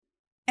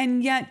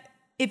And yet,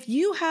 if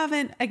you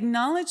haven't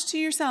acknowledged to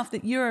yourself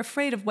that you're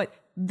afraid of what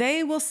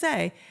they will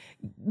say,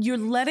 you're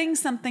letting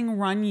something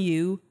run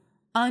you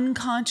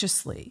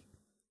unconsciously.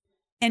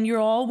 And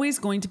you're always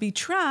going to be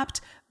trapped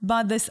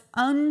by this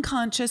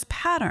unconscious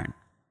pattern.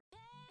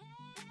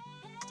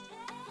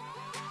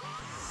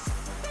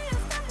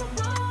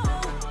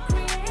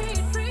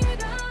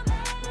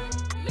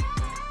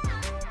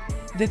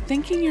 The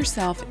Thinking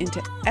Yourself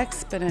into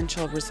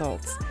Exponential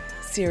Results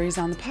series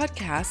on the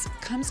podcast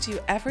comes to you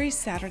every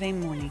Saturday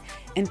morning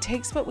and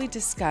takes what we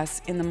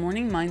discuss in the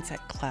Morning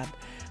Mindset Club,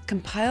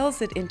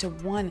 compiles it into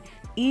one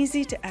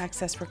easy to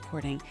access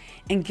recording,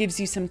 and gives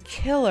you some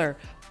killer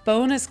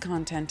bonus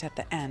content at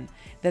the end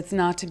that's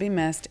not to be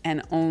missed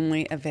and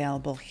only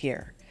available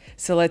here.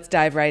 So let's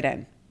dive right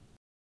in.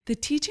 The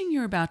teaching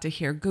you're about to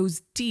hear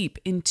goes deep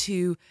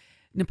into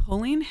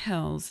Napoleon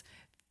Hill's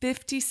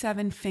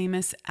 57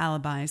 Famous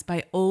Alibis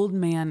by Old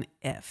Man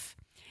If.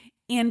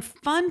 And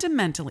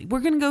fundamentally,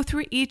 we're going to go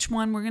through each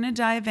one. We're going to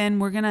dive in.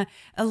 We're going to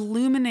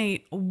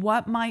illuminate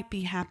what might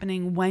be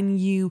happening when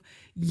you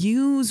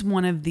use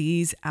one of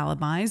these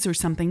alibis or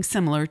something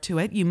similar to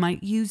it. You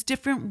might use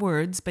different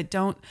words, but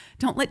don't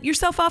let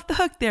yourself off the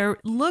hook there.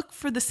 Look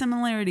for the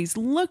similarities.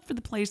 Look for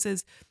the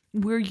places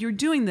where you're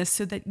doing this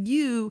so that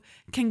you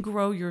can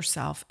grow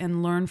yourself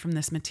and learn from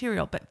this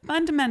material. But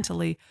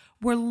fundamentally,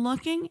 we're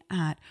looking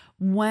at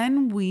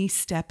when we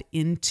step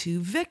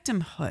into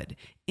victimhood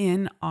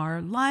in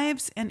our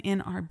lives and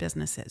in our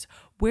businesses.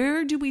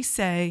 Where do we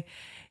say,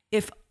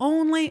 if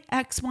only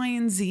X, Y,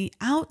 and Z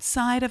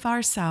outside of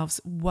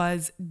ourselves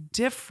was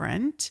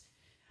different,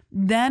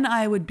 then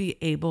I would be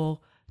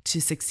able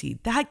to succeed.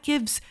 That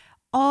gives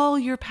all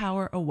your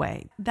power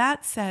away.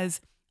 That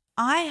says,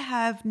 I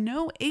have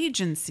no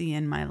agency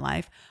in my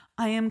life.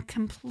 I am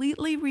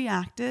completely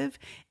reactive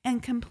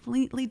and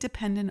completely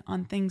dependent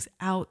on things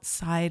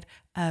outside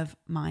of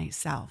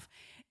myself.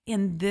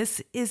 And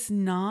this is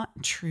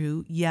not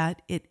true,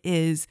 yet it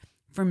is,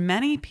 for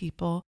many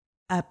people,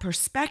 a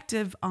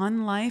perspective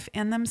on life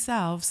and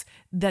themselves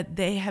that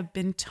they have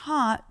been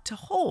taught to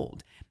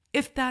hold.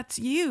 If that's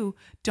you,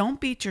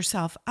 don't beat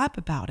yourself up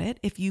about it.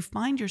 If you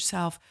find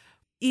yourself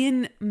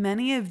in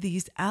many of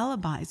these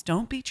alibis,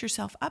 don't beat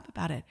yourself up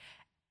about it.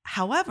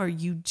 However,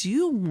 you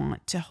do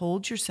want to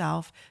hold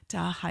yourself to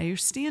a higher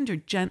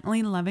standard,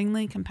 gently,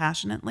 lovingly,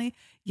 compassionately,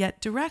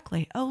 yet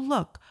directly. Oh,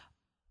 look,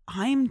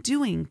 I'm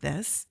doing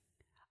this.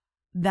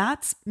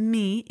 That's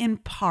me in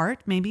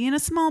part, maybe in a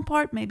small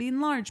part, maybe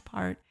in large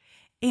part,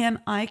 and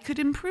I could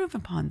improve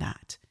upon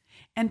that.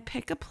 And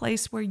pick a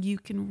place where you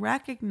can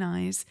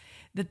recognize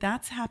that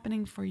that's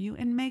happening for you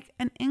and make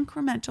an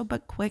incremental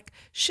but quick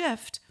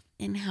shift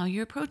in how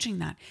you're approaching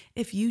that.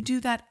 If you do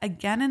that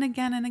again and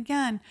again and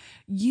again,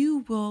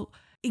 you will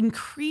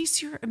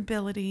increase your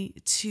ability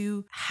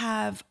to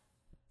have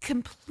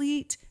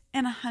complete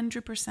and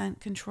 100%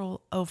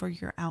 control over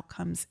your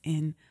outcomes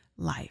in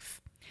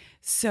life.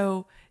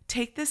 So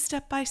take this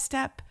step by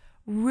step,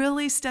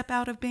 really step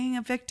out of being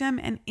a victim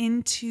and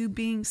into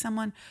being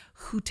someone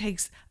who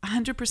takes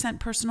 100%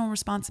 personal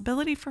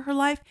responsibility for her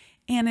life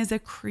and is a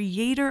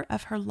creator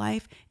of her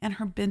life and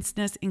her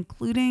business,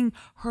 including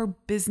her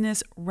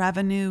business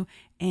revenue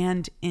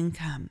and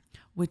income,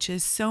 which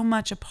is so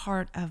much a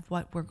part of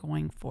what we're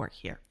going for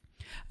here.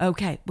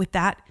 Okay, with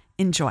that,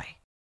 enjoy.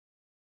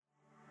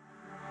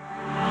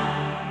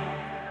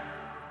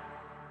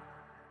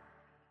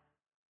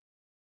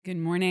 Good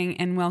morning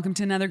and welcome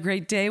to another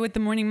great day with the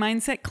Morning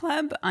Mindset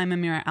Club. I'm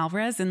Amira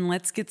Alvarez and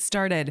let's get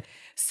started.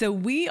 So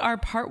we are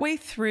partway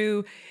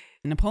through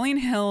Napoleon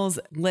Hill's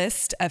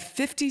list of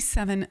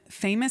 57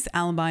 famous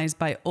alibis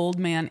by Old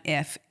Man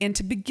If. And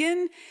to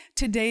begin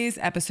today's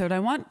episode, I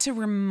want to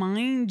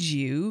remind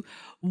you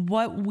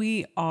what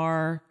we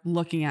are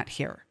looking at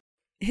here.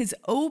 His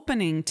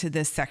opening to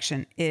this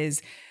section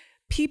is,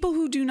 people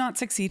who do not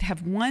succeed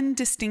have one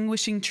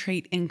distinguishing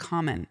trait in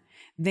common.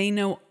 They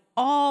know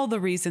all the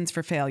reasons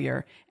for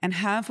failure and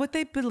have what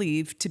they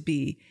believe to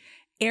be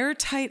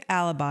airtight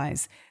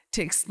alibis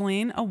to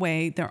explain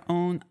away their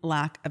own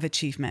lack of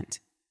achievement.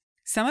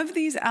 Some of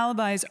these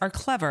alibis are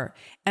clever,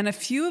 and a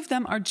few of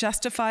them are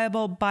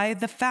justifiable by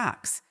the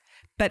facts,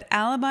 but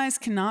alibis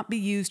cannot be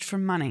used for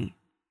money.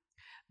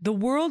 The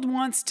world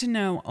wants to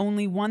know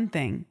only one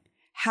thing: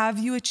 have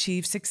you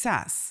achieved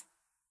success?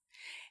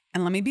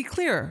 And let me be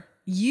clear,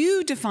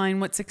 you define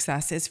what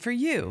success is for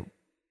you.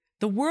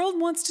 The world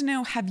wants to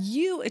know, have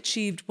you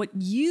achieved what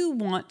you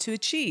want to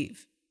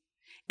achieve?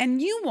 And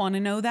you want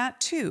to know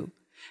that too.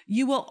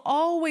 You will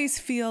always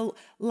feel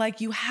like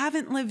you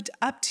haven't lived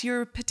up to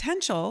your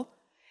potential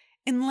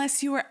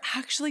unless you are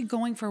actually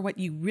going for what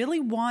you really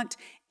want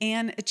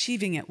and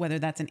achieving it, whether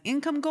that's an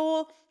income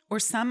goal or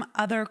some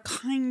other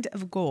kind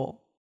of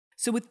goal.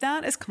 So with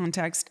that as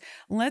context,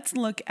 let's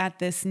look at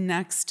this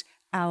next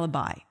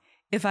alibi.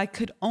 If I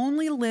could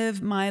only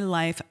live my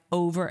life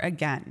over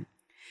again.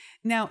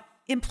 Now,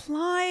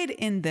 implied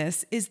in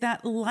this is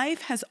that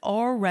life has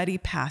already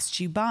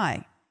passed you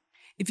by.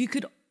 If you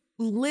could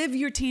live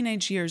your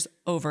teenage years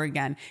over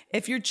again,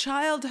 if your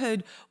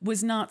childhood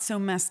was not so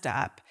messed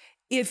up,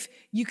 if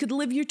you could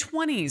live your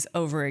 20s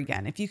over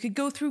again, if you could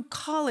go through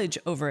college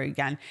over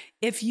again,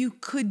 if you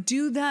could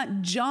do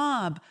that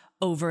job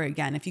over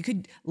again, if you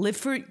could live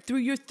through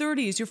your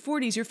 30s, your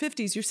 40s, your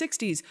 50s, your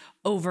 60s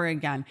over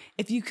again,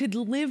 if you could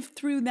live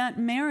through that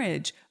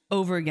marriage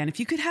over again, if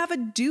you could have a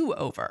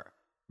do-over,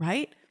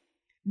 right?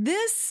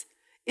 This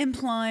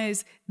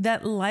implies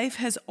that life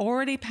has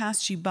already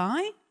passed you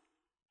by,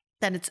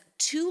 that it's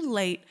too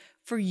late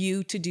for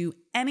you to do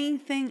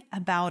anything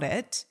about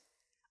it.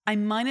 I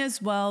might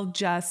as well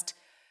just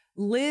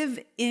live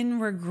in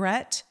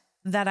regret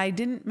that I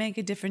didn't make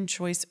a different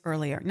choice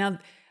earlier. Now,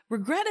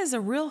 regret is a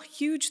real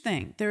huge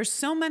thing. There are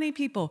so many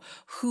people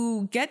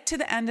who get to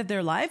the end of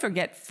their life or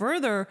get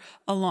further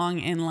along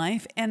in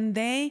life and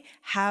they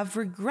have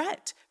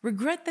regret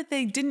that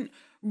they didn't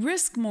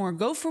risk more,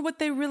 go for what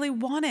they really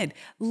wanted,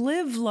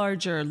 live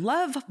larger,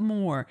 love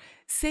more,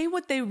 say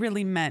what they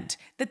really meant,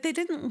 that they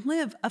didn't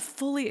live a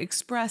fully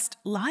expressed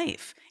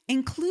life,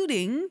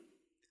 including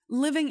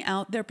living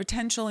out their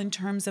potential in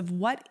terms of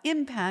what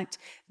impact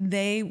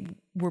they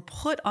were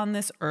put on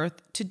this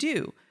earth to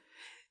do.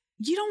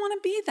 You don't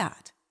want to be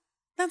that.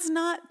 That's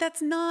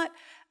not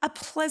a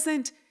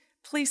pleasant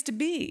place to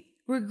be.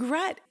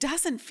 Regret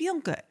doesn't feel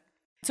good.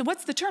 So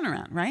what's the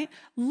turnaround, right?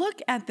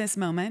 Look at this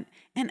moment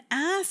and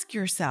ask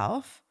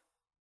yourself,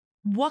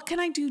 what can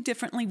I do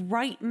differently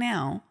right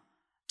now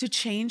to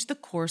change the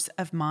course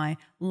of my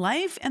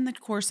life and the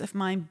course of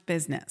my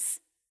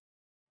business?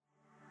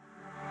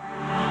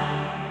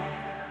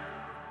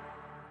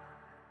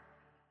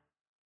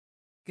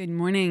 Good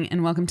morning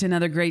and welcome to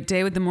another great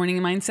day with the Morning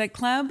Mindset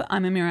Club.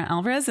 I'm Amira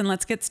Alvarez and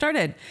let's get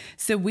started.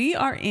 So we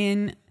are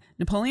in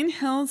Napoleon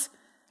Hill's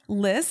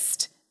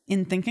list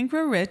in Think and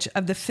Grow Rich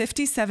of the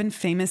 57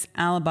 famous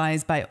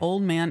alibis by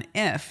Old Man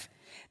If.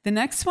 The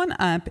next one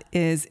up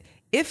is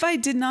if I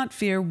did not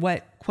fear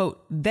what,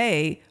 quote,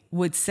 they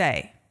would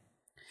say.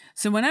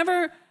 So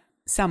whenever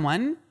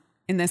someone,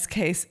 in this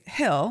case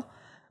Hill,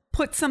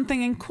 put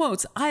something in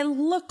quotes, I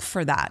look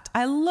for that.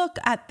 I look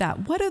at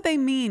that. What do they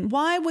mean?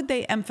 Why would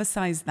they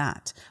emphasize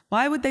that?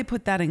 Why would they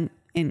put that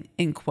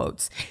in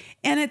quotes?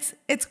 And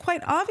it's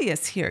quite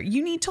obvious here.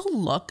 You need to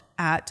look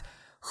at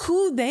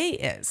who they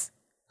is.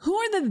 Who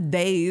are the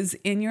theys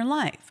in your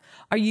life?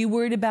 Are you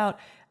worried about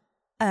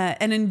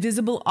an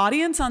invisible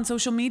audience on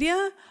social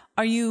media?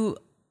 Are you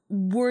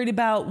worried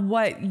about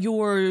what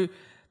your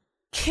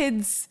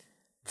kids'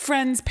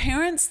 friends'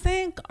 parents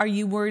think? Are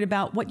you worried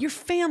about what your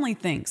family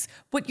thinks,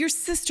 what your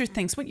sister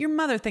thinks, what your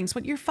mother thinks,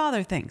 what your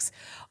father thinks?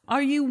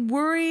 Are you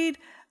worried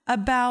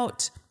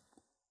about,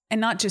 and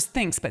not just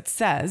thinks, but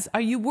says,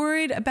 are you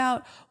worried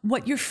about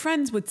what your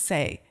friends would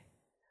say?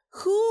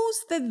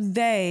 Who's the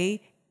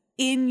they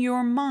in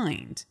your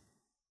mind?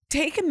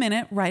 Take a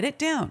minute, write it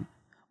down.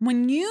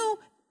 When you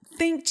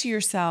think to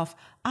yourself,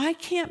 I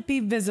can't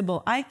be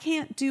visible, I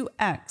can't do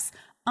X,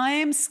 I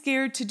am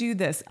scared to do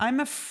this,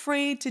 I'm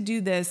afraid to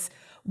do this,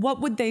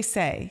 what would they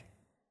say?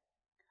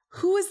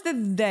 Who is the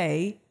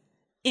they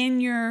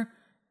in your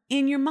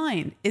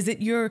mind? Is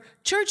it your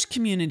church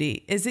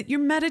community? Is it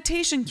your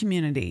meditation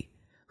community?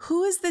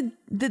 Who is the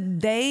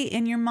they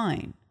in your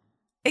mind?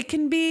 It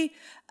can be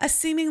a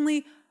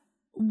seemingly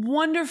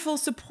wonderful,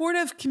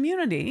 supportive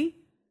community.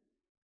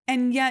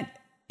 And yet,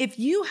 if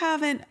you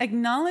haven't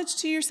acknowledged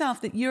to yourself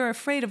that you're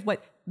afraid of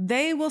what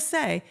they will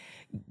say,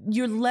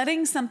 you're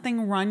letting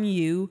something run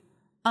you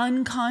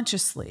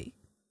unconsciously.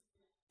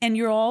 And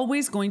you're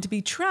always going to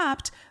be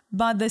trapped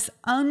by this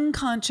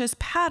unconscious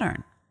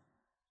pattern.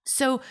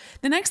 So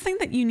the next thing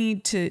that you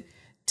need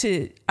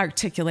to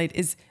articulate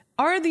is,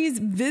 are these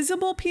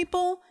visible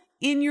people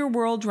in your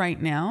world right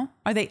now?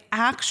 Are they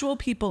actual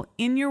people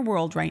in your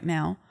world right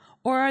now?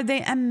 Or are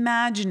they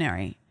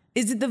imaginary?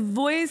 Is it the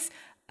voice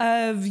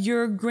of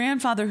your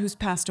grandfather who's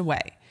passed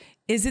away?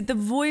 Is it the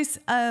voice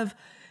of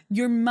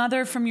your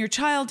mother from your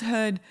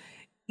childhood,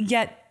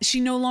 yet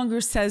she no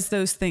longer says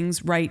those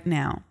things right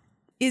now?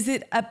 Is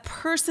it a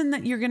person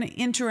that you're going to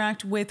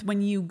interact with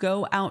when you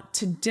go out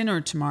to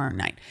dinner tomorrow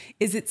night?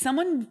 Is it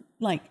someone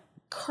like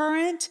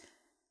current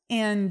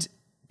and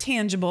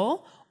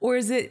tangible, or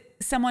is it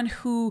someone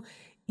who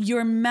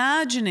you're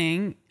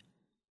imagining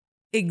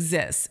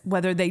exists,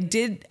 whether they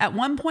did at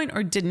one point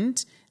or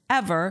didn't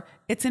ever?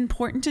 It's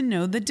important to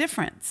know the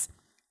difference.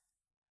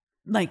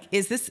 Like,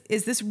 is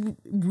this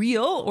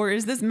real or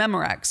is this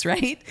Memorex,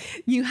 right?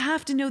 You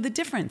have to know the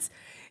difference.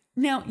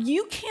 Now,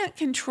 you can't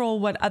control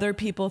what other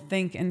people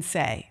think and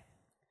say.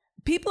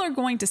 People are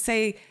going to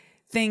say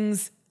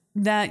things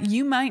that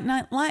you might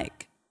not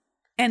like.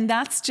 And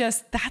that's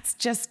just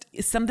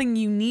something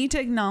you need to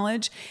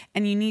acknowledge,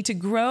 and you need to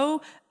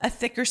grow a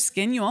thicker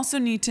skin. You also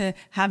need to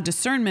have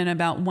discernment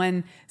about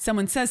when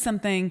someone says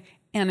something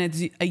and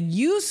it's a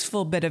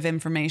useful bit of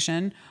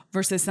information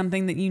versus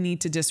something that you need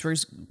to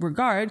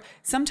disregard.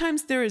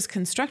 Sometimes there is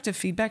constructive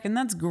feedback, and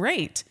that's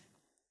great.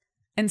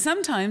 And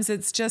sometimes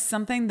it's just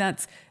something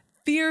that's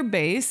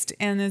fear-based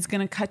and is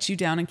going to cut you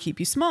down and keep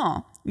you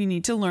small. You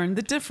need to learn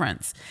the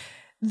difference.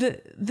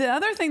 The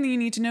other thing that you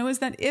need to know is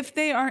that if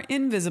they are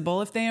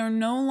invisible, if they are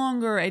no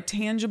longer a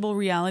tangible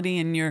reality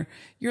in your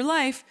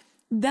life,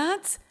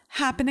 that's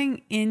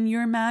happening in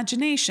your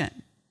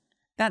imagination.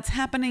 That's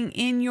happening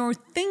in your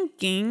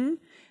thinking,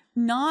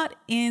 not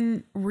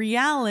in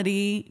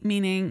reality,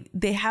 meaning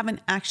they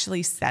haven't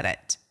actually said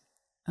it.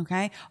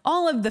 Okay?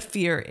 All of the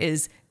fear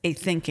is a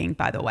thinking,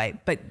 by the way,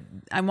 but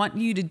I want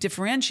you to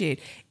differentiate.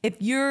 If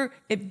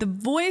the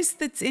voice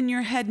that's in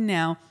your head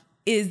now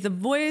is the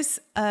voice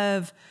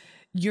of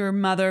your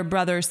mother,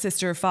 brother,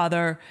 sister,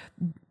 father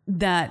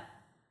that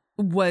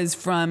was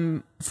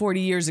from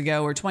 40 years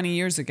ago or 20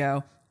 years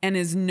ago and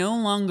is no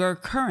longer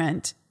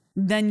current,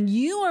 then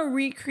you are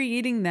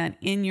recreating that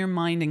in your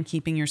mind and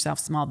keeping yourself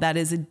small. That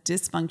is a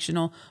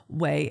dysfunctional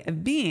way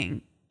of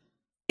being.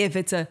 If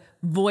it's a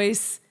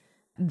voice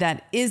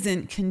that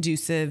isn't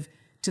conducive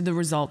to the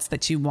results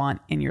that you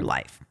want in your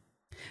life.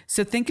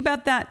 So think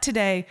about that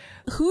today.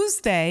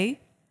 Who's they?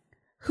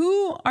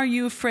 Who are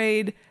you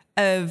afraid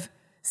of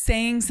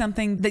saying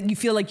something that you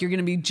feel like you're going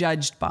to be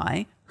judged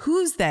by?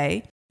 Who's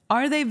they?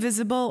 Are they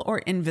visible or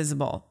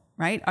invisible,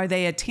 right? Are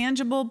they a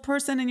tangible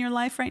person in your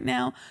life right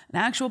now, an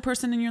actual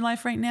person in your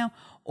life right now?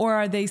 Or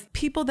are they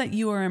people that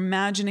you are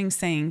imagining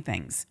saying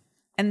things?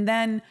 And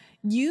then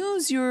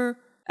use your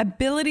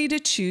ability to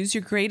choose,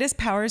 your greatest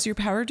power is your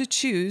power to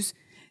choose,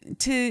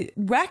 to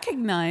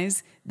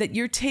recognize that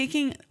you're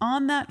taking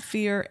on that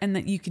fear and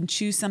that you can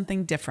choose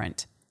something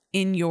different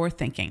in your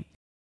thinking.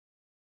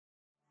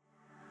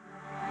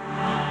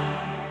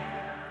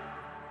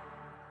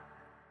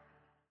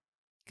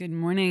 Good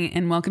morning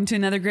and welcome to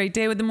another great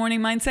day with the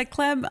Morning Mindset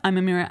Club. I'm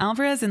Amira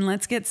Alvarez and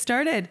let's get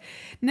started.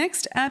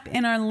 Next up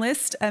in our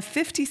list of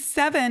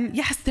 57,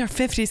 yes, there are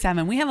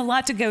 57. We have a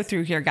lot to go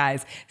through here,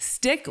 guys.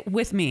 Stick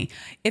with me.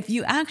 If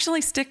you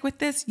actually stick with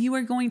this, you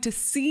are going to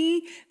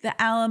see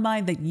the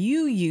alibi that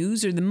you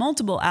use or the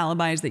multiple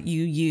alibis that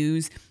you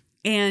use.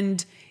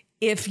 And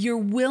if you're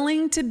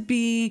willing to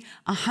be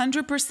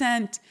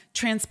 100%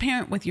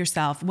 transparent with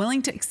yourself,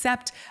 willing to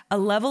accept a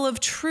level of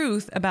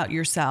truth about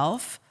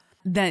yourself,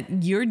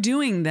 that you're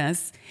doing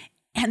this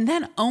and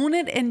then own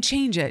it and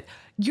change it,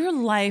 your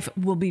life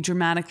will be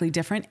dramatically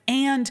different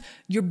and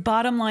your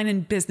bottom line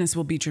in business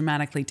will be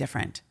dramatically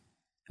different.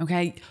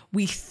 Okay.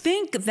 We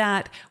think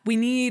that we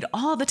need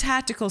all the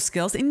tactical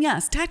skills. And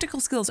yes,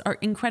 tactical skills are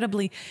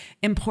incredibly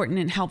important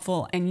and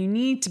helpful. And you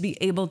need to be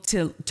able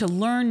to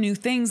learn new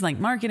things like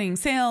marketing,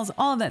 sales,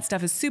 all of that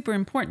stuff is super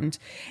important.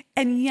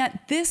 And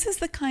yet this is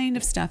the kind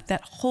of stuff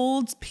that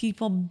holds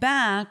people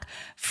back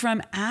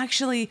from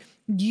actually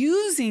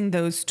using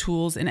those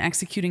tools and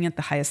executing at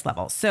the highest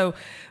level. So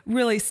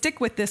really stick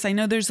with this. I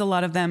know there's a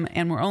lot of them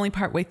and we're only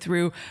partway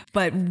through,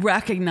 but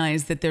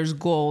recognize that there's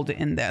gold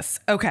in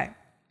this. Okay.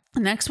 The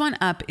next one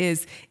up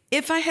is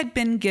if I had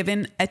been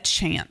given a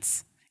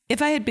chance.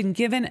 If I had been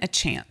given a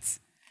chance.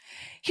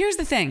 Here's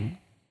the thing.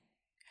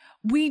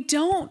 We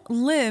don't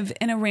live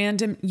in a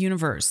random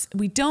universe.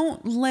 We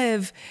don't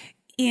live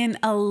in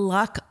a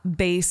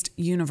luck-based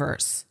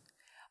universe.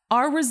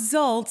 Our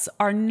results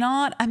are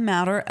not a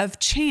matter of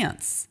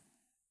chance.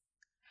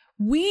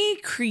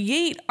 We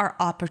create our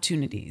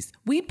opportunities.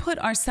 We put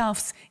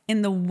ourselves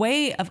in the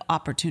way of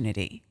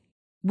opportunity.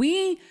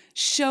 We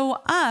show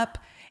up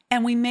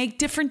and we make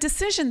different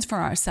decisions for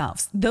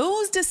ourselves.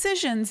 Those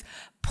decisions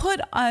put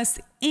us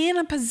in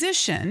a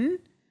position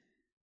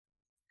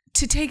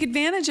to take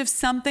advantage of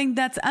something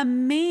that's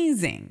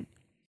amazing.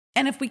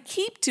 And if we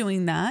keep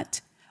doing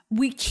that,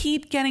 we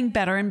keep getting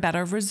better and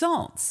better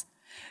results.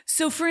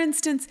 So for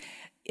instance,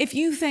 if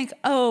you think,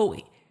 oh,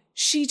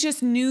 she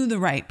just knew the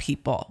right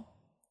people,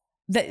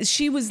 that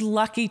she was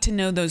lucky to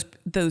know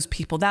those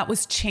people, that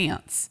was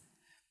chance.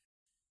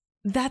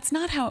 That's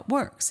not how it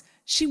works.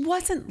 She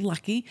wasn't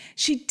lucky.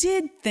 She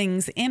did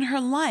things in her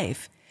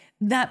life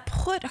that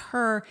put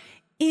her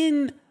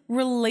in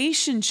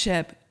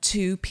relationship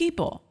to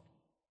people.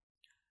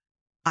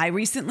 I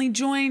recently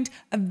joined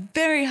a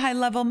very high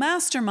level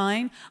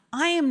mastermind.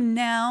 I am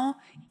now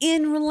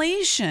in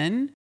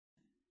relation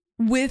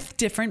with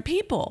different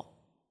people.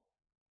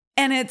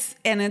 And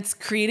it's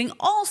creating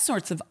all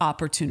sorts of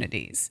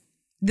opportunities.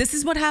 This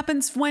is what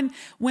happens when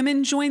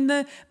women join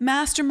the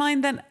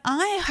mastermind that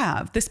I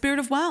have, the Spirit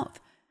of Wealth.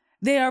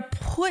 They are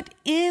put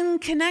in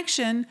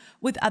connection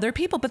with other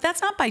people, but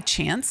that's not by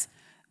chance.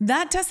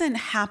 That doesn't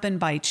happen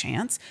by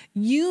chance.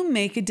 You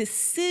make a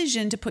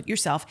decision to put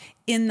yourself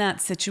in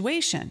that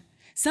situation.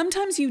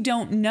 Sometimes you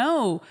don't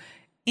know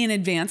in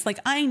advance, like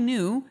I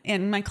knew,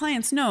 and my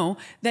clients know,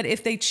 that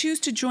if they choose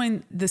to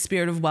join the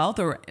Spirit of Wealth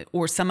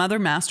or some other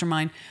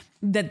mastermind,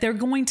 that they're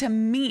going to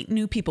meet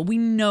new people. We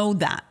know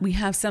that. We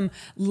have some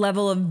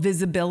level of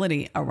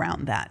visibility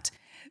around that.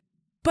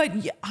 But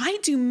I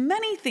do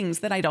many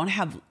things that I don't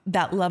have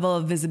that level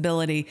of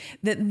visibility,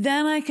 that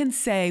then I can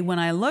say when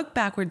I look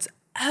backwards,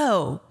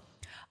 oh,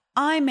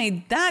 I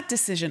made that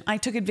decision. I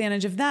took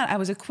advantage of that. I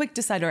was a quick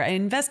decider. I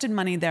invested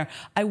money there.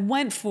 I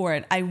went for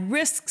it. I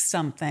risked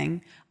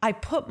something. I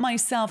put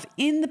myself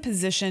in the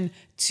position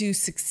to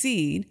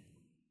succeed.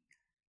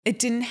 It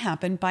didn't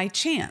happen by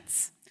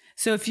chance.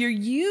 So if you're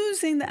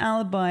using the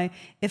alibi,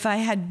 if I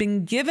had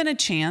been given a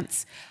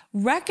chance,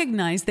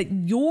 recognize that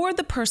you're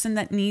the person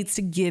that needs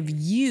to give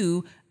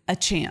you a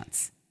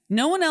chance.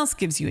 No one else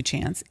gives you a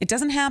chance. It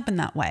doesn't happen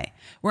that way.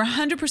 We're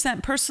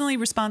 100% personally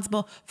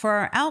responsible for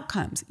our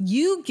outcomes.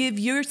 You give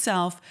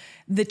yourself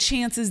the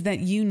chances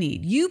that you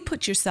need. You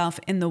put yourself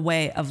in the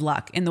way of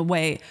luck, in the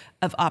way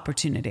of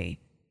opportunity.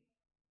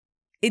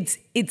 It's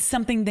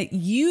something that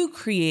you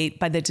create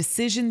by the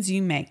decisions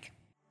you make.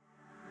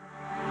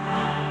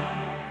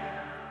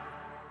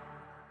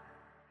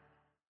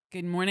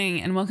 Good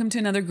morning and welcome to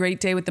another great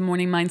day with the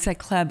Morning Mindset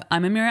Club.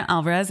 I'm Amira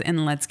Alvarez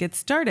and let's get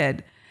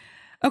started.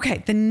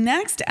 Okay, the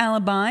next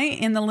alibi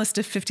in the list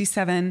of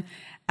 57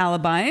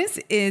 alibis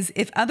is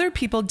if other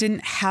people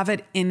didn't have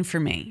it in for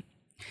me.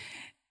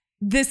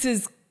 This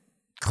is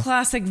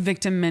classic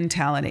victim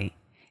mentality.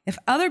 If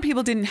other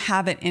people didn't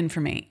have it in for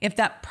me, if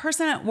that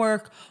person at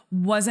work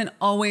wasn't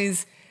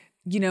always,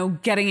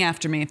 getting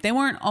after me, if they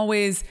weren't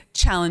always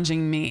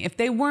challenging me, if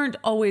they weren't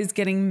always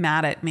getting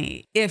mad at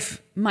me,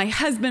 if my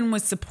husband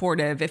was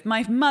supportive, if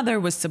my mother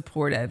was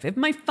supportive, if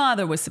my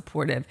father was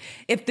supportive,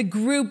 if the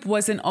group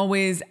wasn't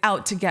always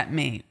out to get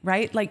me,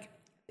 right? Like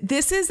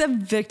this is a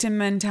victim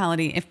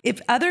mentality. If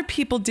other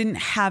people didn't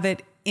have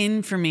it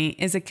in for me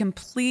is a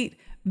complete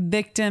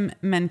victim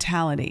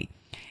mentality.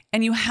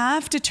 And you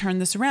have to turn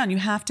this around. You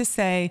have to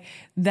say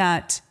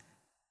that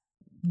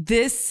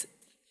this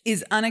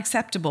is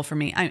unacceptable for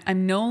me.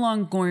 I'm no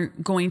longer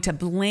going to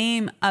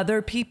blame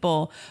other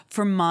people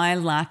for my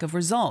lack of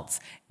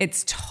results.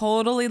 It's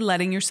totally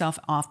letting yourself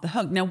off the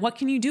hook. Now, what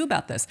can you do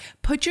about this?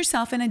 Put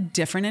yourself in a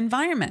different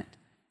environment.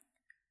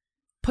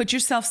 Put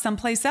yourself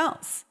someplace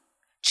else.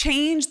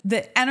 Change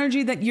the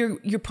energy that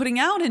you're putting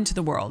out into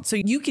the world. So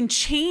you can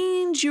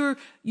change your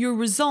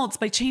results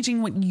by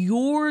changing what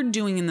you're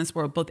doing in this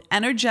world, both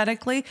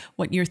energetically,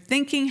 what you're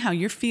thinking, how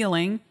you're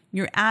feeling,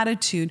 your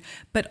attitude,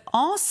 but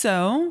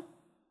also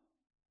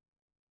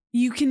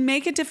you can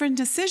make a different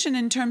decision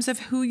in terms of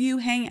who you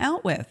hang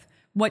out with,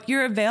 what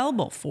you're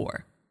available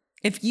for.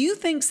 If you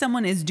think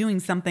someone is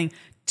doing something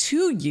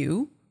to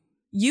you,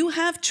 you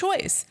have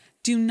choice.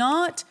 Do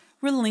not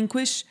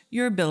relinquish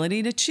your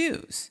ability to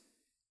choose.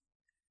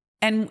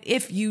 And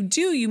if you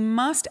do, you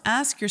must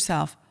ask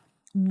yourself,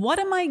 what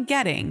am I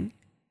getting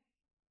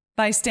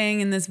by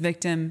staying in this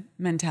victim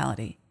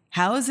mentality?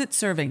 How is it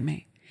serving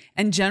me?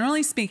 And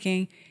generally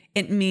speaking,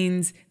 it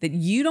means that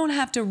you don't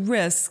have to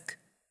risk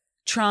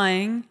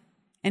trying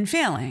and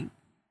failing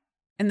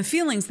and the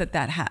feelings that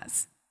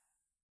has.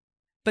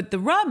 But the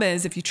rub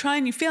is if you try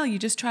and you fail, you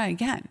just try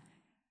again.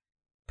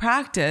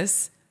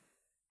 Practice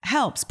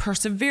helps.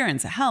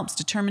 Perseverance helps.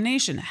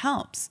 Determination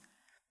helps.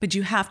 But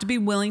you have to be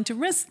willing to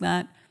risk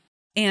that.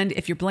 And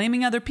if you're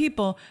blaming other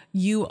people,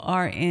 you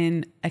are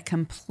in a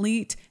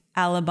complete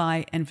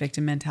alibi and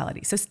victim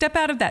mentality. So step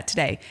out of that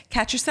today.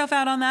 Catch yourself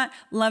out on that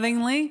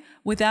lovingly,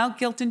 without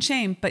guilt and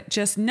shame, but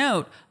just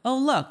note, oh,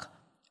 look,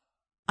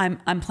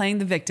 I'm playing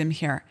the victim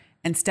here,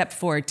 and step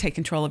forward, take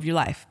control of your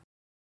life.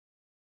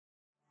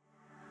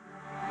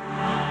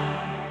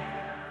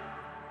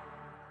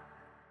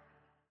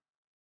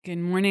 Good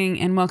morning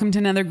and welcome to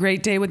another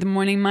great day with the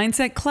Morning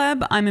Mindset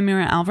Club. I'm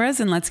Amira Alvarez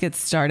and let's get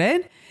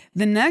started.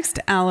 The next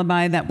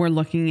alibi that we're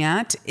looking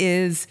at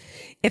is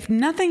if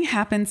nothing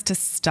happens to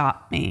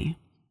stop me.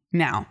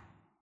 Now,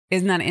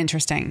 isn't that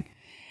interesting?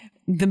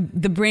 The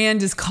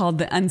brand is called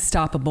the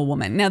Unstoppable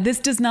Woman. Now, this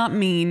does not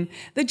mean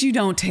that you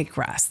don't take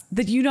rest,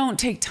 that you don't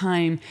take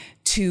time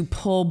to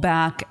pull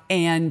back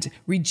and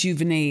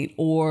rejuvenate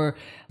or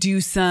do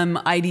some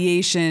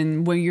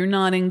ideation where you're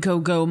not in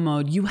go-go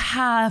mode. You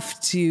have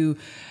to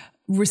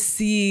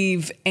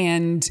receive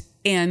and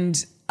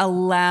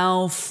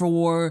allow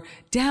for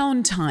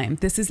downtime.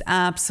 This is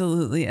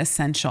absolutely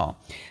essential.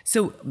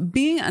 So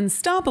being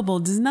unstoppable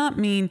does not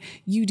mean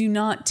you do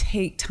not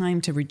take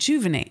time to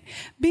rejuvenate.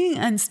 Being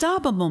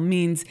unstoppable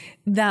means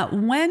that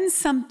when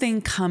something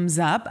comes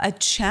up, a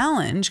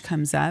challenge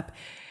comes up,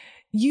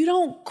 you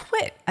don't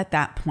quit at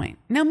that point.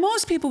 Now,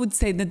 most people would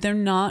say that they're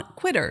not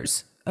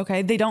quitters,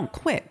 okay? They don't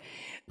quit.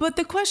 But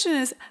the question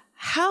is,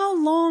 how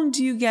long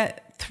do you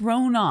get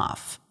thrown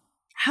off?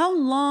 How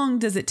long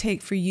does it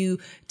take for you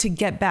to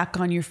get back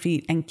on your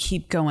feet and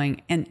keep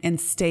going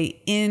and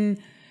stay in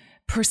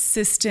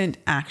persistent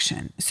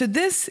action? So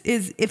this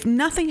is if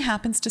nothing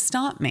happens to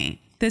stop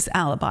me, this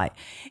alibi.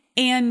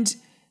 And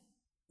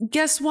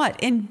guess what?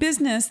 In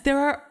business, there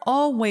are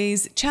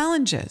always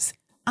challenges.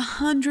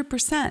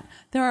 100%.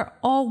 There are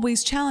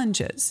always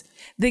challenges.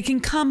 They can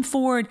come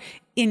forward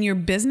in your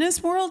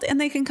business world and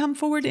they can come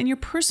forward in your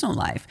personal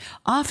life.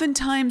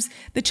 Oftentimes,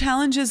 the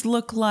challenges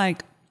look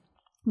like,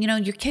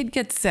 your kid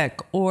gets sick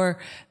or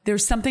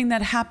there's something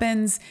that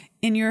happens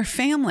in your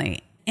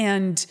family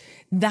and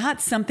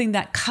that's something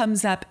that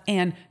comes up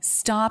and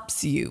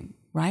stops you,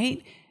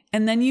 right?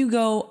 And then you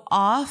go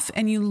off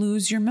and you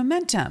lose your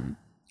momentum.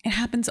 It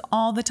happens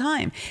all the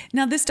time.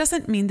 Now, this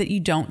doesn't mean that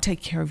you don't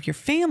take care of your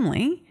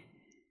family.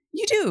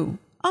 You do.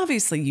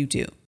 Obviously you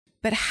do.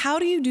 But how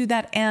do you do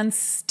that and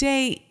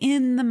stay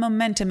in the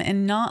momentum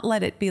and not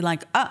let it be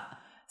like,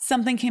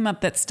 something came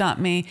up that stopped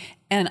me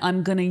and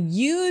I'm going to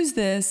use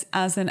this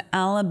as an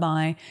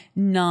alibi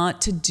not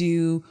to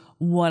do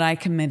what I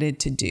committed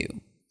to do.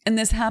 And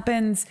this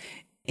happens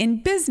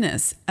in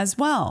business as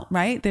well,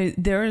 right?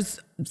 There's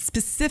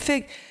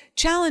specific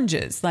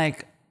challenges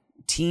like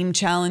team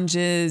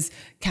challenges,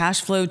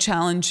 cash flow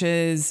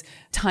challenges,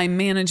 time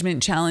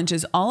management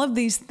challenges. All of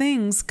these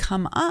things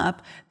come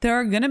up. There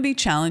are going to be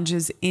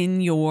challenges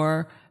in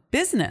your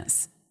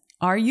business.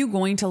 Are you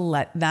going to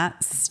let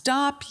that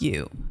stop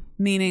you?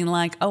 Meaning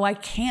like, oh, I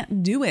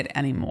can't do it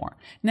anymore.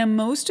 Now,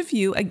 most of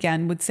you,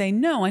 again, would say,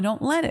 no, I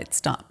don't let it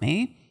stop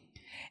me.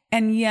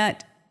 And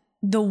yet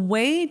the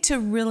way to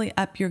really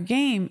up your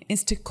game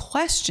is to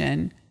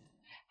question,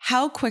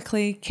 how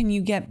quickly can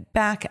you get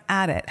back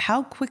at it?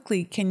 How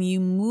quickly can you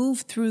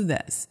move through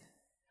this?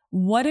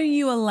 What are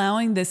you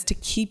allowing this to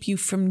keep you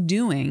from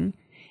doing?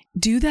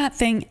 Do that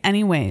thing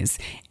anyways,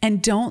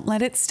 and don't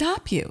let it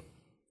stop you.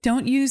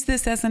 Don't use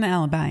this as an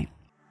alibi.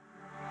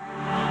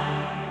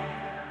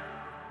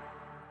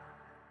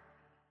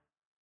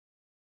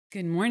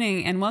 Good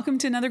morning and welcome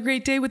to another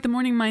great day with the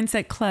Morning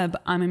Mindset Club.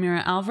 I'm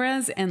Amira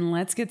Alvarez and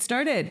let's get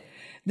started.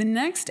 The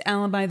next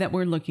alibi that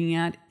we're looking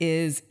at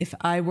is if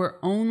I were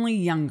only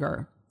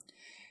younger.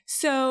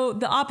 So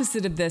the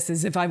opposite of this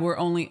is if I were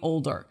only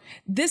older.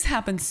 This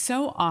happens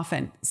so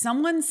often.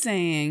 Someone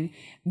saying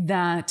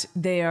that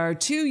they are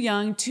too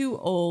young, too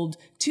old,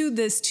 too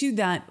this, too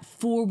that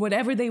for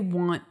whatever they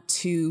want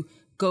to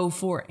go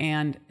for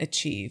and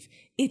achieve.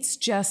 It's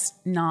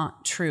just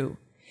not true.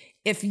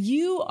 If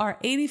you are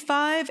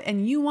 85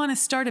 and you want to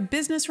start a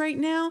business right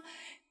now,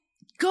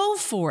 go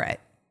for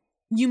it.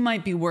 You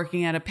might be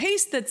working at a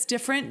pace that's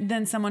different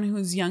than someone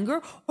who's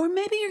younger, or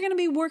maybe you're going to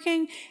be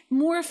working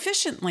more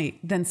efficiently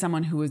than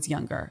someone who is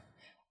younger.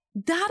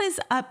 That is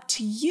up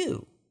to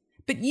you,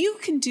 but you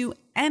can do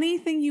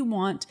anything you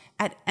want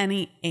at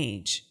any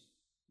age.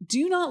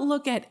 Do not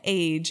look at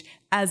age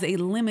as a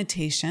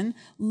limitation.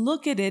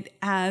 Look at it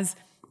as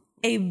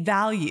a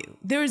value.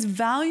 There's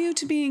value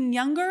to being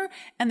younger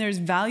and there's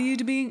value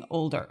to being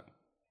older.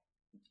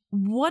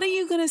 What are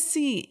you going to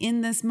see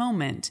in this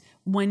moment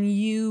when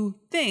you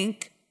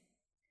think,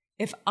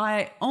 if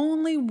I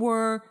only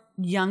were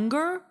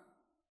younger?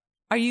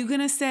 Are you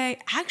going to say,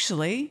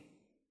 actually,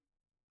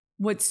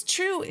 what's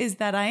true is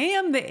that I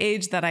am the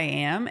age that I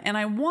am and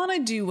I want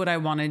to do what I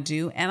want to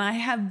do and I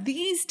have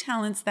these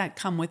talents that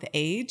come with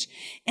age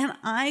and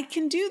I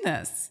can do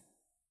this.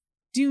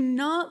 Do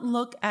not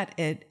look at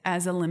it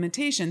as a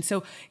limitation.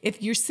 So if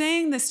you're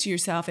saying this to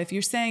yourself, if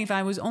you're saying if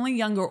I was only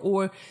younger,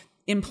 or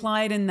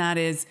implied in that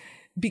is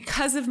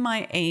because of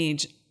my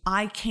age,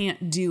 I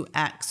can't do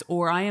X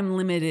or I am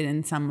limited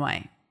in some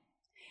way.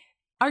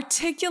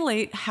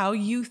 Articulate how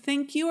you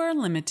think you are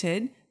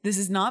limited. This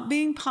is not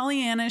being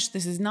Pollyannish.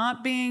 This is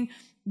not being,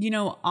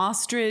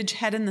 ostrich,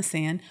 head in the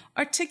sand.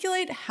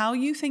 Articulate how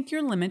you think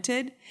you're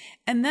limited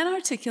and then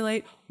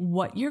articulate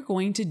what you're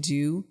going to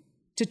do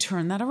to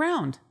turn that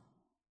around.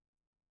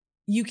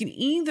 You can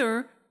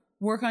either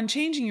work on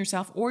changing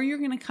yourself or you're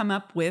going to come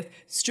up with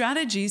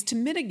strategies to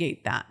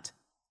mitigate that.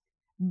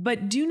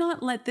 But do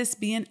not let this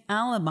be an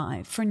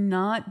alibi for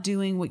not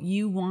doing what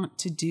you want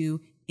to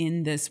do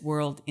in this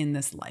world, in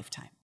this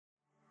lifetime.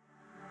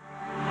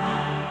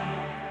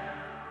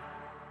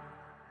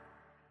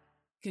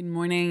 Good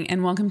morning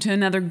and welcome to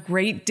another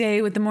great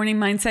day with the Morning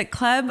Mindset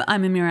Club.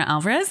 I'm Amira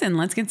Alvarez and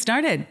let's get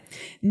started.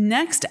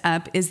 Next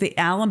up is the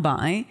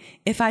alibi.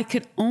 If I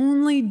could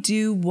only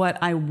do what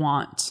I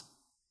want.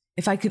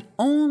 If I could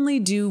only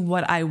do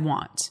what I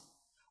want.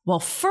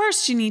 Well,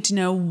 first you need to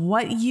know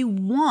what you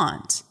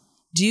want.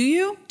 Do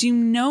you? Do you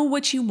know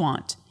what you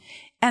want?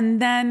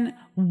 And then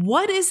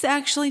what is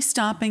actually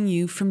stopping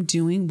you from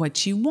doing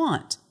what you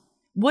want?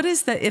 What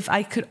is the if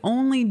I could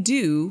only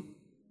do?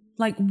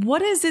 Like,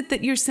 what is it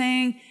that you're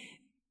saying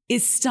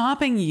is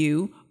stopping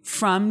you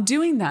from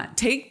doing that?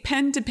 Take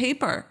pen to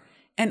paper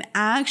and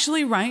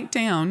actually write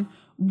down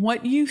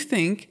what you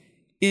think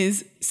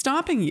is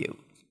stopping you.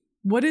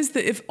 What is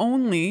the if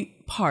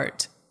only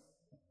part?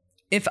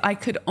 If I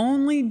could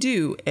only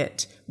do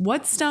it,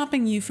 what's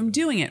stopping you from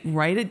doing it?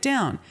 Write it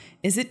down.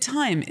 Is it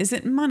time? Is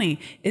it money?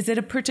 Is it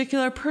a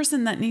particular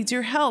person that needs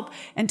your help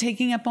and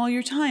taking up all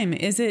your time?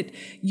 Is it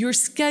your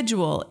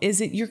schedule?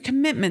 Is it your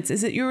commitments?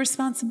 Is it your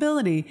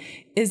responsibility?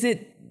 Is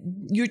it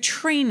your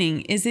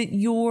training? Is it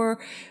your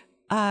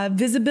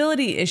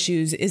visibility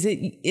issues? Is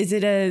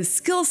it a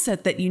skill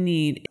set that you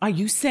need? Are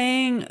you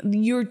saying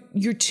you're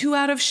too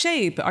out of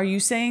shape? Are you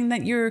saying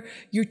that you're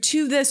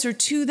too this or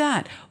too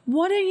that?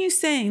 What are you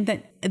saying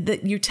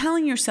that you're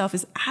telling yourself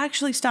is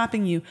actually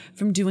stopping you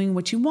from doing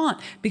what you want?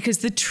 Because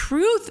the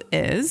truth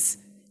is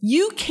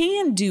you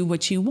can do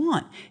what you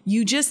want.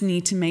 You just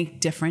need to make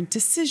different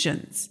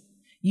decisions.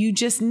 You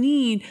just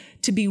need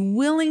to be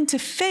willing to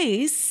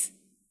face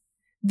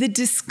the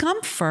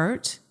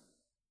discomfort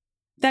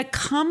that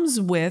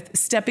comes with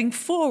stepping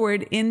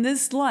forward in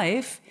this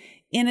life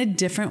in a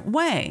different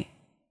way.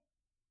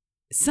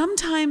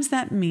 Sometimes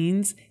that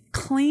means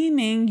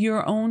claiming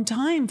your own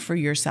time for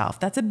yourself.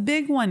 That's a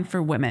big one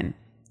for women.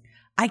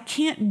 I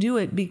can't do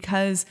it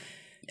because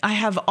I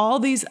have all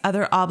these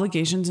other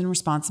obligations and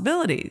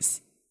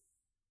responsibilities.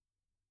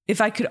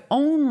 If I could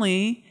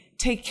only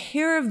take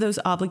care of those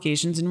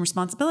obligations and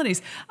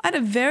responsibilities. I had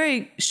a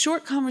very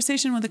short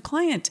conversation with a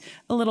client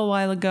a little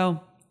while ago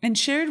and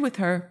shared with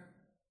her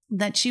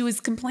that she was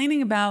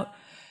complaining about,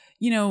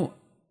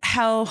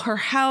 how her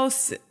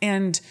house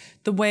and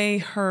the way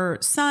her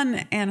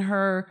son and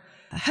her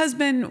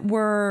husband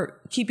were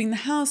keeping the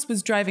house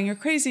was driving her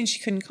crazy, and she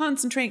couldn't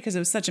concentrate because it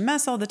was such a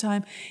mess all the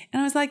time.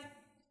 And I was like,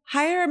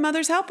 hire a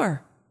mother's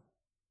helper.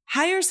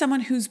 Hire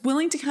someone who's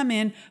willing to come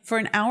in for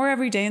an hour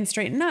every day and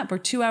straighten up, or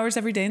 2 hours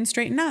every day and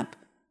straighten up.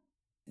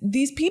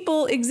 These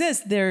people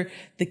exist. They're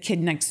the kid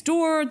next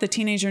door, the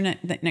teenager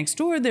next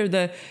door. They're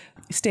the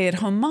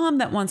stay-at-home mom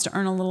that wants to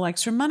earn a little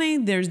extra money.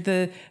 There's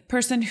the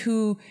person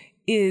who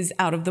is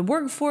out of the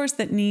workforce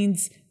that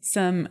needs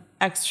some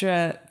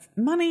extra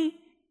money.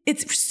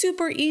 It's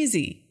super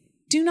easy.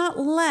 Do not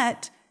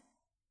let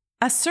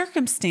a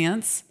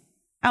circumstance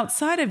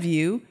outside of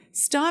you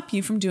stop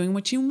you from doing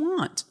what you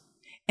want.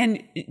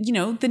 And,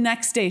 the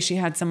next day she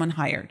had someone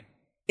hired.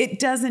 It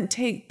doesn't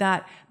take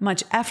that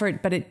much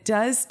effort, but it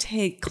does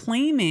take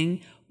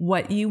claiming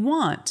what you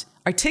want,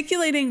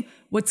 articulating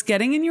what's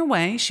getting in your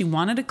way. She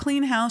wanted a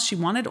clean house. She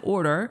wanted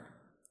order.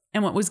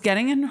 And what was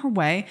getting in her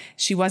way,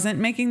 she wasn't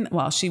making,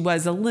 she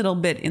was a little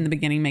bit in the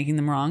beginning making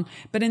them wrong,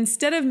 but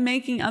instead of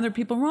making other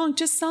people wrong,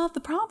 just solve the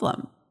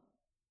problem.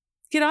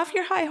 Get off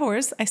your high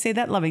horse, I say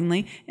that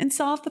lovingly, and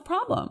solve the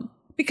problem,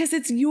 because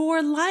it's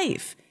your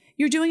life.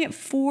 You're doing it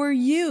for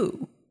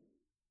you.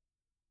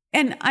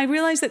 And I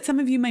realize that some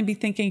of you might be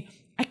thinking,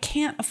 I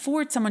can't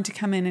afford someone to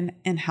come in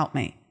and help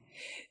me.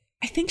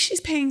 I think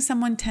she's paying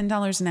someone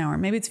 $10 an hour.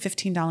 Maybe it's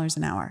 $15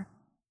 an hour.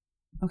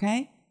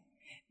 Okay?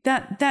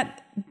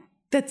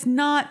 That's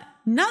not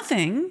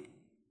nothing,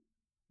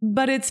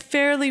 but it's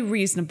fairly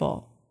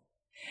reasonable.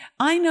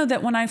 I know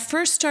that when I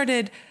first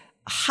started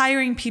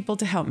hiring people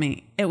to help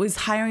me, it was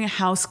hiring a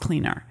house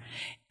cleaner.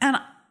 And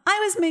I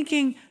was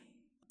making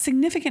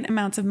significant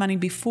amounts of money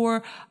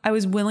before I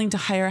was willing to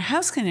hire a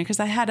house cleaner, because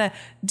I had a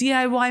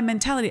DIY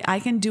mentality. I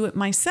can do it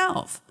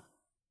myself.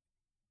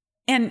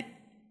 And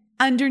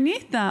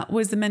underneath that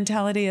was the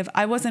mentality of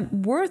I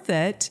wasn't worth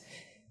it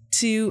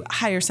to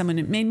hire someone.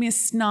 It made me a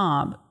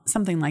snob,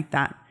 something like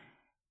that.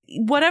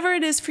 Whatever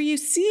it is for you,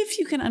 see if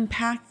you can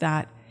unpack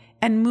that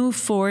and move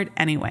forward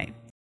anyway.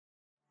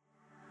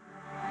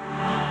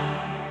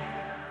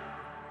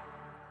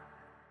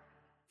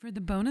 For the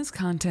bonus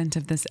content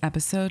of this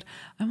episode,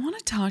 I want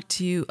to talk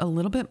to you a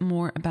little bit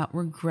more about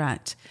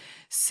regret.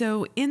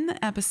 So in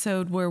the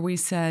episode where we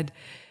said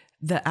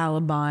the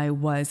alibi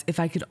was, if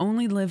I could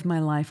only live my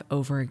life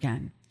over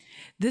again,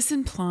 this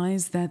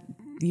implies that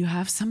you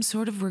have some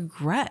sort of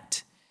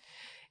regret.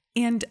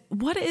 And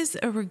what is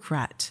a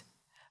regret?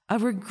 A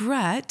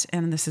regret,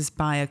 and this is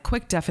by a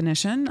quick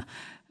definition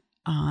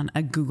on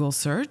a Google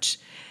search,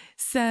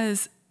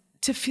 says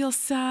to feel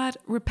sad,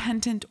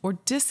 repentant, or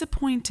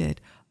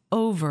disappointed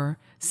over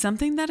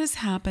something that has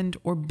happened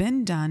or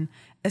been done,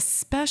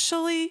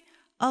 especially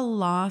a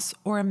loss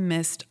or a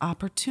missed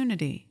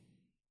opportunity.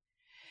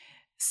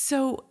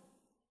 So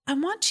I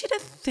want you to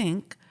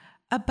think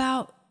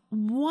about,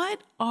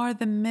 what are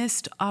the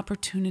missed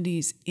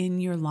opportunities in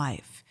your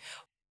life?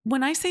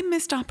 When I say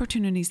missed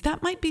opportunities,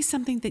 that might be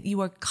something that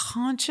you are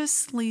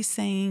consciously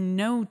saying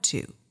no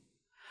to.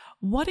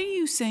 What are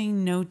you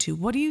saying no to?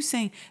 What are you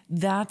saying,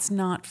 that's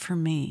not for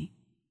me?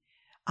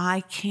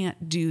 I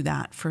can't do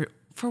that for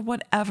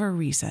whatever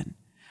reason.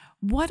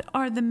 What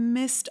are the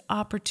missed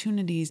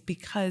opportunities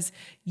because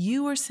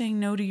you are saying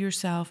no to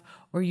yourself,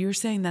 or you're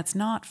saying that's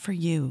not for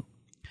you?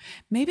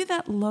 Maybe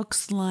that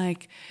looks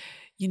like,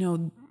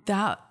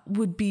 that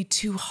would be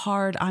too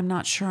hard. I'm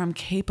not sure I'm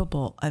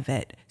capable of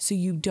it. So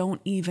you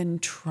don't even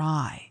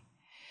try.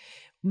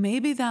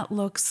 Maybe that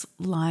looks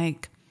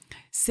like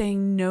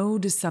saying no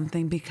to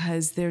something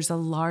because there's a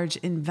large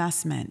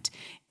investment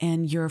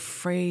and you're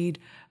afraid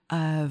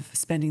of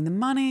spending the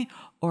money,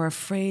 or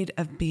afraid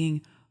of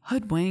being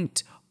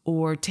hoodwinked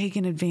or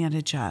taken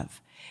advantage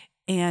of.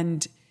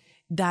 And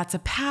that's a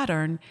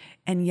pattern.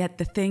 And yet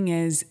the thing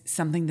is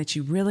something that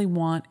you really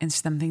want and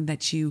something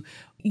that you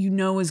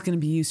know is going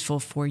to be useful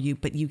for you,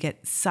 but you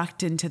get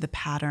sucked into the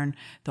pattern,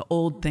 the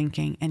old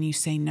thinking, and you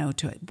say no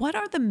to it. What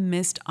are the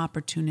missed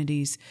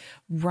opportunities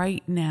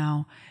right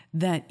now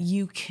that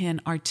you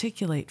can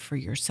articulate for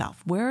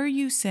yourself? Where are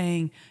you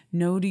saying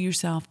no to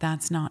yourself?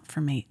 That's not for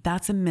me.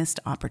 That's a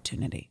missed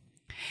opportunity.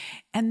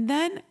 And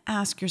then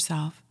ask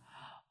yourself,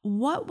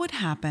 what would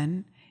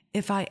happen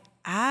if I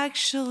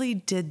actually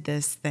did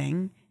this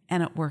thing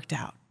and it worked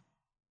out?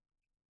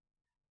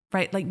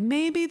 Right? Like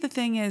maybe the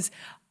thing is,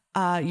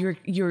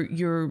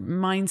 your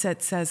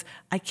mindset says,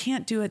 I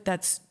can't do it.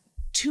 That's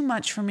too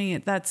much for me.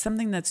 That's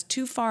something that's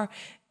too far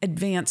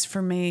advanced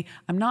for me.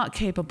 I'm not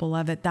capable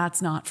of it.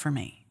 That's not for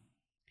me.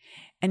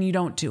 And you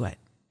don't do it.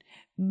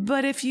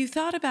 But if you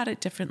thought about it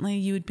differently,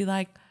 you would be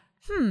like,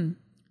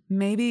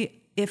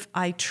 maybe if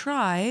I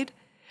tried,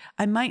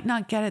 I might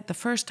not get it the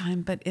first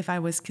time, but if I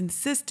was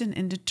consistent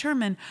and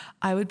determined,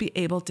 I would be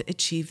able to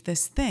achieve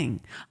this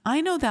thing.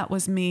 I know that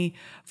was me.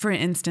 For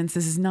instance,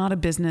 this is not a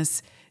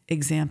business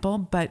example,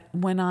 but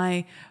when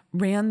I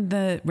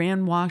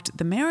walked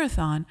the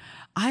marathon,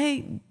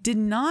 I did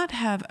not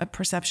have a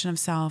perception of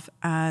self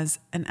as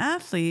an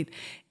athlete,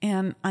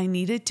 and I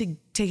needed to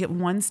take it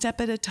one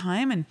step at a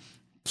time and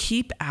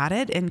keep at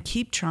it and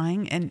keep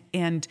trying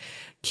and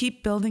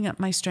keep building up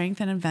my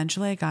strength. And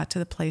eventually I got to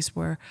the place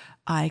where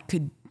I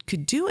could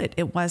do it.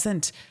 I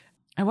wasn't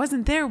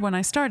there when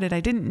I started.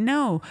 I didn't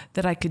know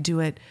that I could do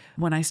it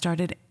when I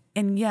started.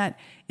 And yet,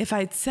 if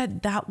I'd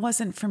said that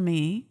wasn't for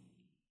me,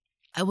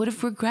 I would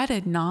have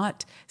regretted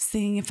not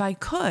seeing if I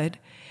could,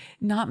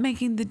 not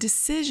making the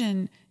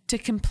decision to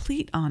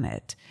complete on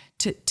it,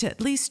 to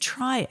at least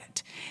try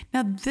it.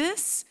 Now,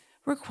 this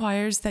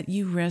requires that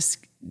you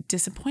risk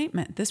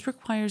disappointment. This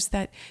requires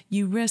that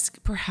you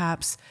risk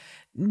perhaps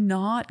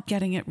not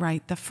getting it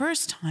right the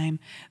first time.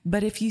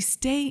 But if you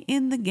stay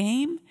in the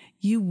game,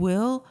 you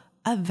will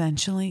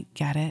eventually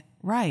get it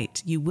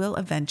right. You will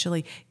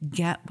eventually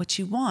get what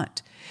you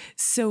want.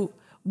 So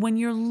when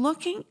you're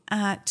looking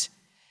at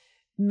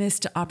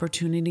missed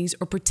opportunities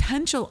or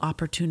potential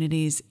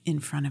opportunities in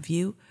front of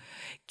you,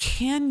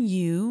 can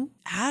you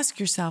ask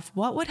yourself,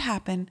 what would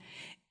happen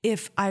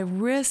if I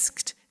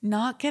risked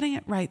not getting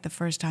it right the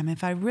first time,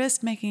 if I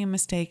risked making a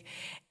mistake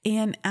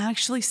and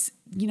actually,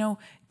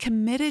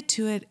 committed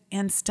to it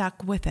and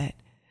stuck with it?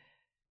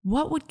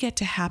 What would get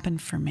to happen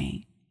for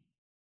me?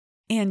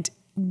 And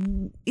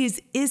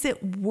is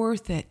it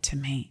worth it to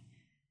me?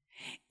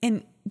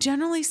 And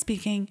generally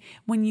speaking,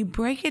 when you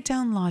break it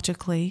down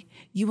logically,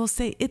 you will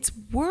say it's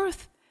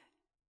worth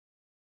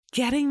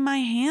getting my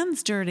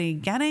hands dirty,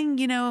 getting,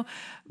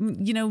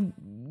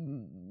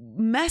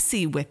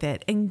 messy with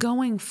it and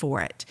going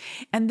for it.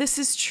 And this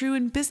is true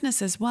in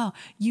business as well.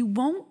 You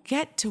won't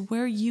get to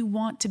where you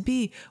want to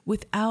be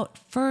without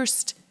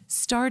first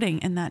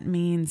starting. And that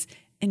means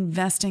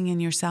investing in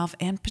yourself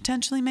and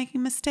potentially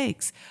making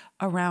mistakes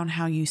around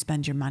how you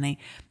spend your money.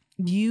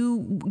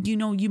 You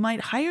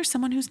might hire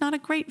someone who's not a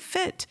great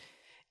fit,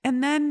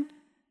 and then,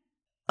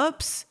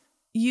 oops,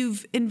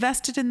 you've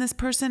invested in this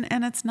person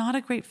and it's not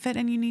a great fit,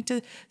 and you need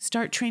to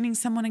start training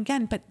someone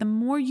again. But the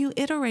more you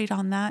iterate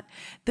on that,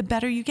 the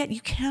better you get.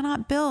 You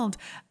cannot build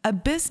a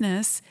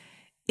business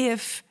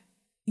if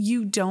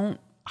you don't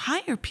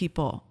hire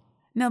people.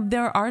 Now,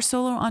 there are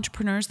solo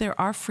entrepreneurs, there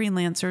are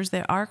freelancers,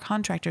 there are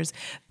contractors,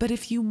 but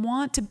if you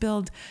want to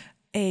build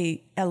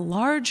a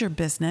larger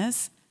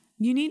business,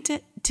 you need to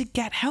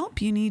get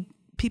help. You need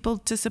people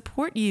to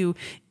support you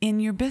in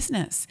your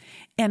business.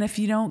 And if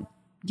you don't,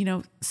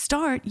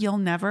 start, you'll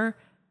never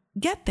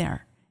get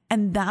there.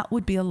 And that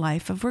would be a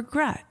life of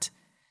regret.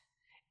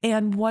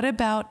 And what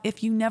about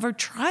if you never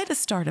try to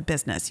start a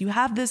business? You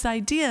have this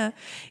idea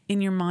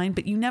in your mind,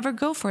 but you never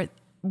go for it.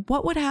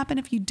 What would happen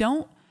if you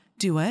don't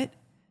do it?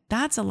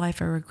 That's a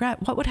life of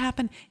regret. What would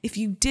happen if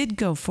you did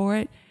go for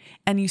it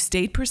and you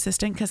stayed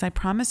persistent? Because I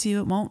promise you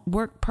it won't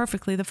work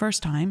perfectly the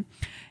first time.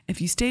 If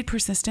you stayed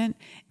persistent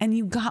and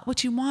you got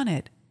what you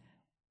wanted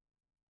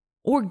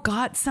or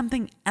got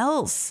something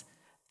else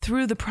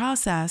through the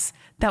process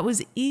that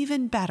was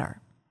even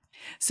better.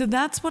 So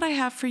that's what I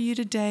have for you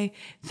today.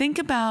 Think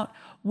about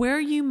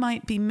where you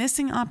might be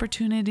missing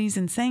opportunities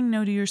and saying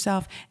no to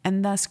yourself,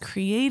 and thus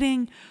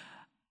creating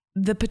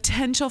the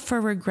potential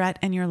for regret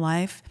in your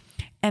life.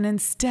 And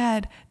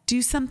instead,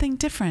 do something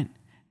different.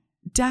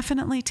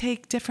 Definitely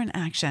take different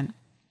action.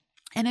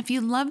 And if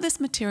you love this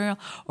material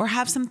or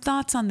have some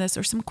thoughts on this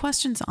or some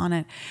questions on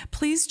it,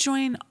 please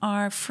join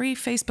our free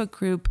Facebook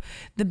group,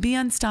 the Be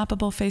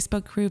Unstoppable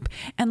Facebook group,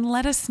 and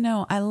let us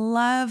know. I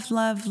love,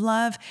 love,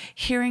 love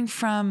hearing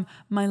from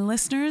my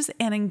listeners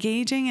and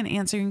engaging and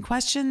answering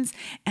questions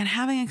and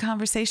having a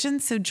conversation.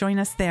 So join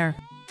us there.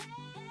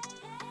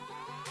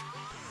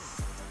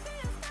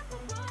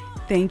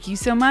 Thank you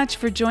so much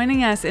for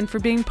joining us and for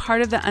being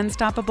part of the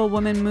Unstoppable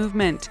Woman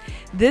movement.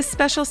 This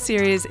special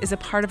series is a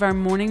part of our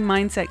Morning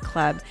Mindset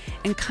Club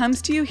and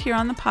comes to you here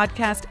on the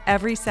podcast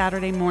every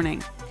Saturday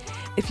morning.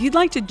 If you'd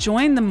like to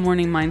join the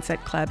Morning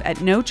Mindset Club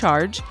at no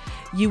charge,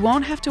 you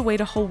won't have to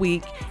wait a whole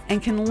week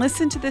and can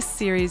listen to this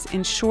series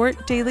in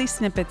short daily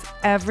snippets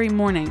every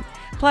morning.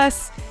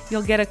 Plus,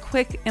 you'll get a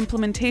quick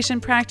implementation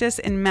practice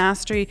and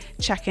mastery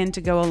check-in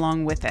to go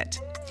along with it.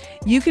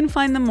 You can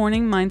find the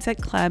Morning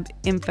Mindset Club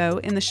info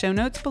in the show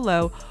notes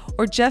below,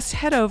 or just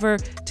head over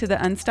to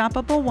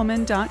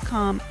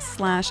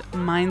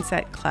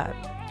theunstoppablewoman.com/mindset club.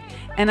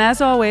 And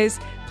as always,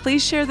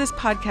 please share this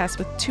podcast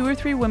with 2 or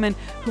 3 women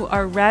who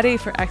are ready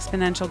for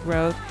exponential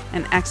growth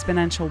and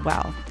exponential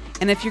wealth.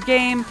 And if you're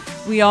game,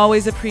 we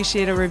always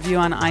appreciate a review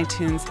on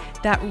iTunes.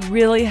 That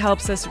really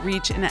helps us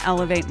reach and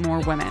elevate more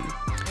women.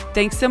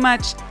 Thanks so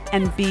much,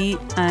 and be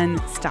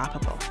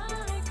unstoppable.